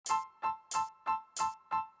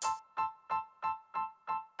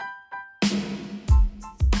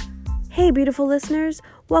Hey, beautiful listeners,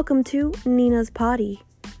 welcome to Nina's Potty.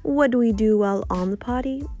 What do we do while on the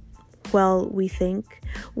potty? Well, we think,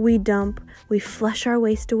 we dump, we flush our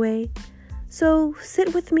waste away. So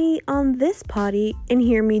sit with me on this potty and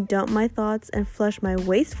hear me dump my thoughts and flush my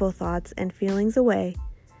wasteful thoughts and feelings away.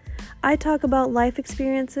 I talk about life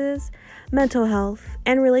experiences, mental health,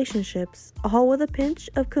 and relationships, all with a pinch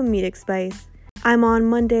of comedic spice. I'm on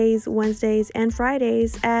Mondays, Wednesdays, and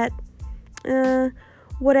Fridays at,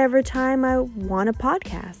 whatever time I want a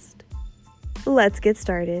podcast. Let's get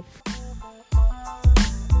started.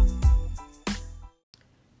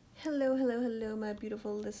 Hello, my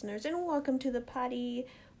beautiful listeners, and welcome to the potty.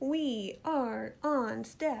 We are on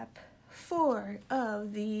step 4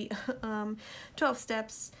 of the 12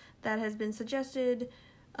 steps that has been suggested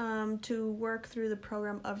to work through the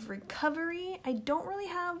program of recovery. I don't really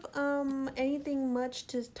have anything much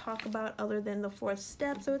to talk about other than the 4th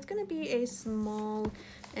step, so it's going to be a small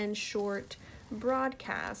and short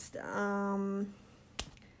broadcast.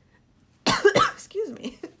 Excuse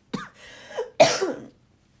me.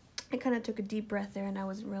 I kind of took a deep breath there and I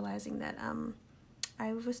was realizing that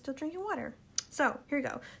I was still drinking water. So here we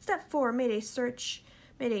go. Step 4, made a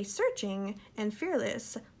searching and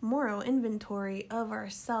fearless moral inventory of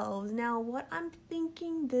ourselves. Now, what I'm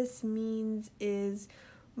thinking this means is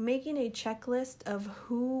making a checklist of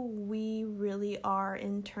who we really are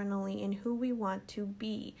internally and who we want to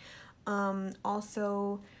be.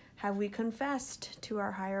 Also, have we confessed to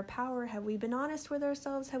our higher power? Have we been honest with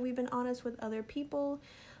ourselves? Have we been honest with other people?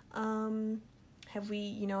 Have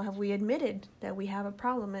we admitted that we have a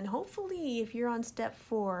problem? And hopefully, if you're on step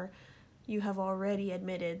 4, you have already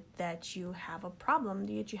admitted that you have a problem,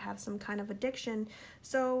 that you have some kind of addiction.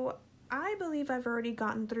 So I believe I've already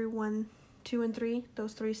gotten through 1, 2, and 3,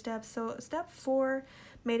 those 3 steps. So step 4,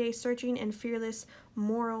 made a searching and fearless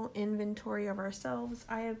moral inventory of ourselves.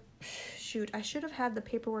 I should have had the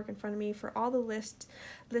paperwork in front of me for all the lists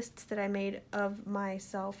that I made of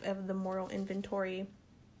myself, of the moral inventory.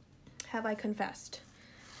 Have I confessed?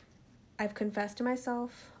 I've confessed to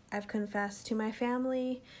myself. I've confessed to my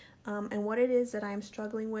family, and what it is that I'm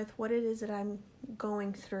struggling with, what it is that I'm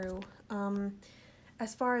going through.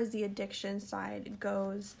 As far as the addiction side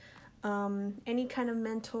goes, any kind of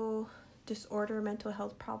mental disorder, mental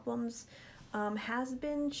health problems, has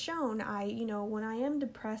been shown. When I am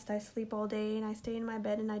depressed, I sleep all day and I stay in my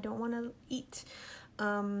bed and I don't want to eat.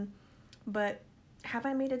 But have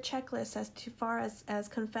I made a checklist as far as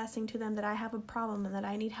confessing to them that I have a problem and that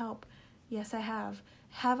I need help? Yes, I have.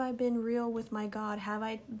 Have I been real with my God? Have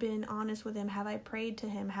I been honest with him? Have I prayed to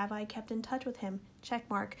him? Have I kept in touch with him? Check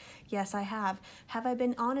mark. Yes, I have. Have I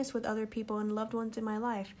been honest with other people and loved ones in my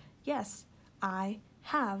life? Yes, I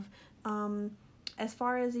have. As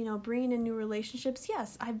far as, bringing in new relationships,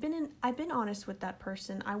 yes, I've been honest with that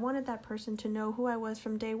person. I wanted that person to know who I was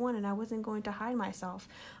from day one, and I wasn't going to hide myself.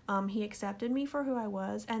 He accepted me for who I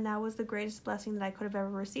was, and that was the greatest blessing that I could have ever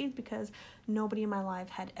received, because nobody in my life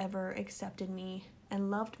had ever accepted me and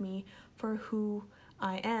loved me for who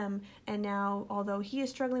I am. And now, although he is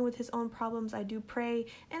struggling with his own problems, I do pray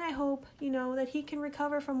and I hope, that he can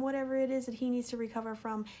recover from whatever it is that he needs to recover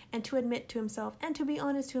from, and to admit to himself and to be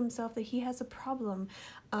honest to himself that he has a problem.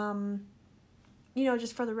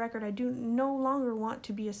 Just for the record, I do no longer want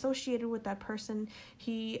to be associated with that person.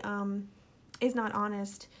 He is not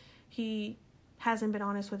honest. He hasn't been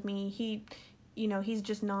honest with me. He's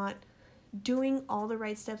just not doing all the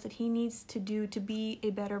right steps that he needs to do to be a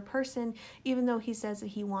better person, even though he says that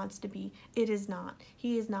he wants to be. It is not.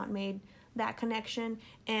 He has not made that connection,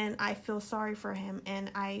 and I feel sorry for him, and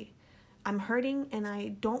I'm hurting, and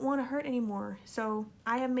I don't want to hurt anymore. So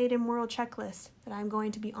I have made a moral checklist that I'm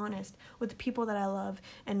going to be honest with the people that I love,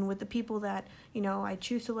 and with the people that, I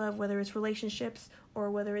choose to love, whether it's relationships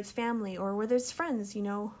or whether it's family or whether it's friends.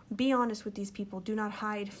 Be honest with these people. Do not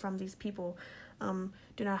hide from these people.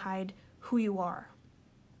 Do not hide who you are.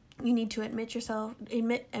 You need to admit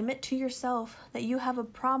to yourself that you have a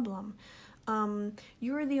problem.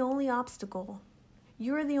 You are the only obstacle.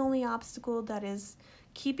 You are the only obstacle that is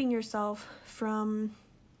keeping yourself from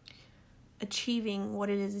achieving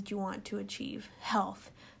what it is that you want to achieve.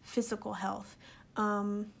 Health, physical health.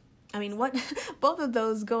 What both of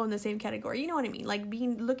those go in the same category. You know what I mean? Like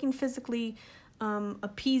looking physically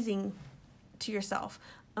appeasing to yourself.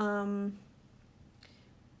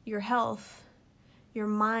 Your health, your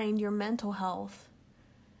mind, your mental health.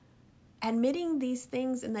 Admitting these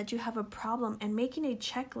things and that you have a problem and making a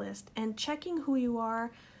checklist and checking who you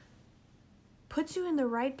are puts you in the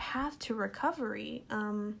right path to recovery.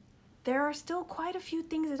 there are still quite a few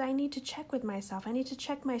things that I need to check with myself. I need to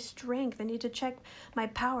check my strength. I need to check my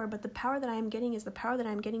power. But the power that I am getting is the power that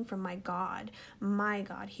I'm getting from my God. My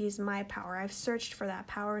God, He's my power. I've searched for that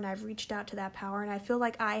power and I've reached out to that power. And I feel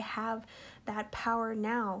like I have that power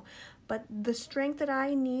now. But the strength that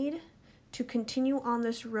I need to continue on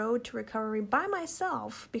this road to recovery by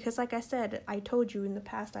myself, because like I said, I told you in the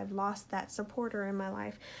past, I've lost that supporter in my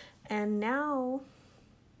life. And now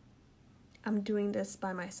I'm doing this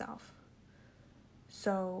by myself.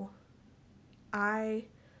 So I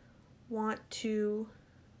want to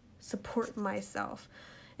support myself.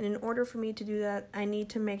 And in order for me to do that, I need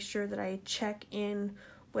to make sure that I check in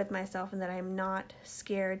with myself and that I'm not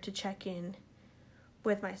scared to check in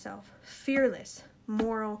with myself. Fearless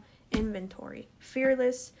moral inventory.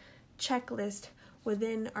 Fearless checklist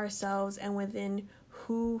within ourselves and within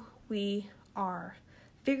who we are.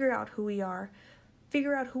 Figure out who we are.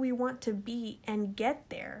 Figure out who we want to be and get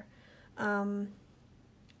there.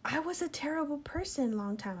 I was a terrible person a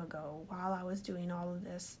long time ago while I was doing all of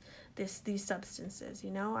these substances,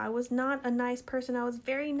 I was not a nice person. I was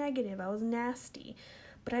very negative. I was nasty.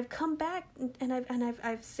 But I've come back and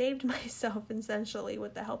I've saved myself essentially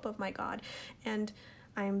with the help of my God. And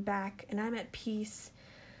I'm back and I'm at peace.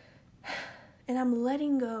 And I'm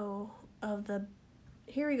letting go of I'm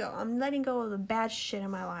letting go of the bad shit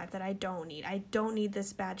in my life that I don't need. I don't need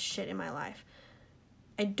this bad shit in my life.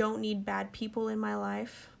 I don't need bad people in my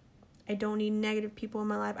life. I don't need negative people in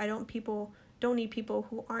my life. I don't need people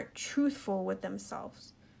who aren't truthful with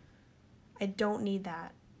themselves. I don't need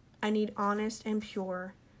that. I need honest and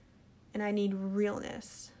pure, and I need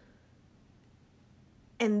realness.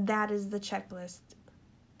 And that is the checklist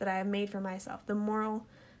that I have made for myself, the moral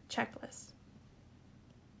checklist.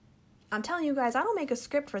 I'm telling you guys, I don't make a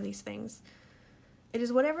script for these things. It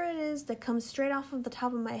is whatever it is that comes straight off of the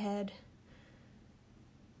top of my head.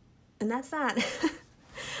 And that's that.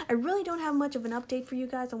 I really don't have much of an update for you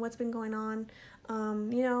guys on what's been going on.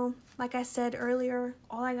 Like I said earlier,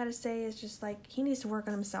 all I gotta say is just he needs to work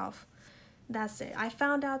on himself. That's it. I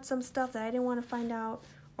found out some stuff that I didn't want to find out,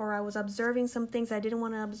 or I was observing some things I didn't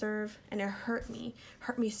want to observe, and it hurt me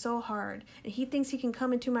so hard. And he thinks he can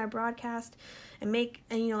come into my broadcast and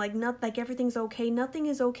everything's okay. Nothing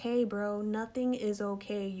is okay, bro. Nothing is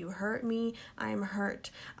okay. You hurt me. I'm hurt.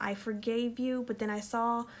 I forgave you, but then I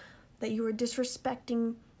saw that you were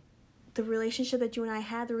disrespecting the relationship that you and I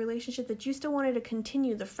had, the relationship that you still wanted to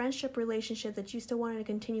continue, the friendship relationship that you still wanted to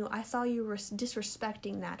continue. I saw you were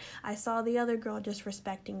disrespecting that. I saw the other girl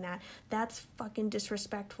disrespecting that. That's fucking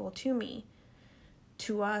disrespectful to me,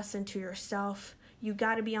 to us, and to yourself. You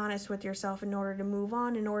got to be honest with yourself in order to move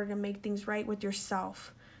on, in order to make things right with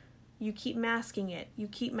yourself. You keep masking it.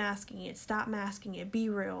 Stop masking it. Be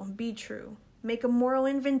real. Be true. Make a moral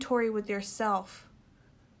inventory with yourself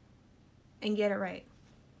and get it right.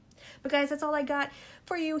 But guys, that's all I got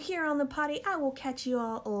for you here on the potty. I will catch you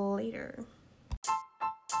all later.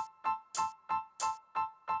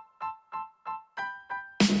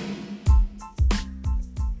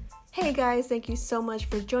 Hey guys, thank you so much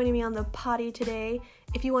for joining me on the potty today.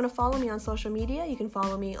 If you want to follow me on social media, you can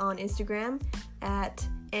follow me on Instagram at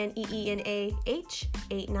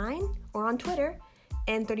NEENAH89 or on Twitter,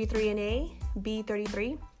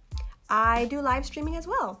 N33NAB33. I do live streaming as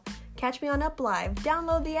well. Catch me on UpLive.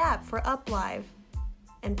 Download the app for UpLive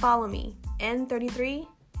and follow me,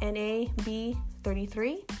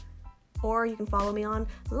 N33NAB33. Or you can follow me on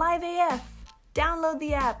LiveAF. Download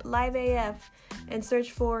the app, LiveAF, and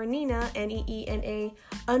search for Nina,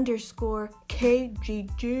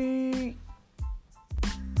 NEENA_KGG.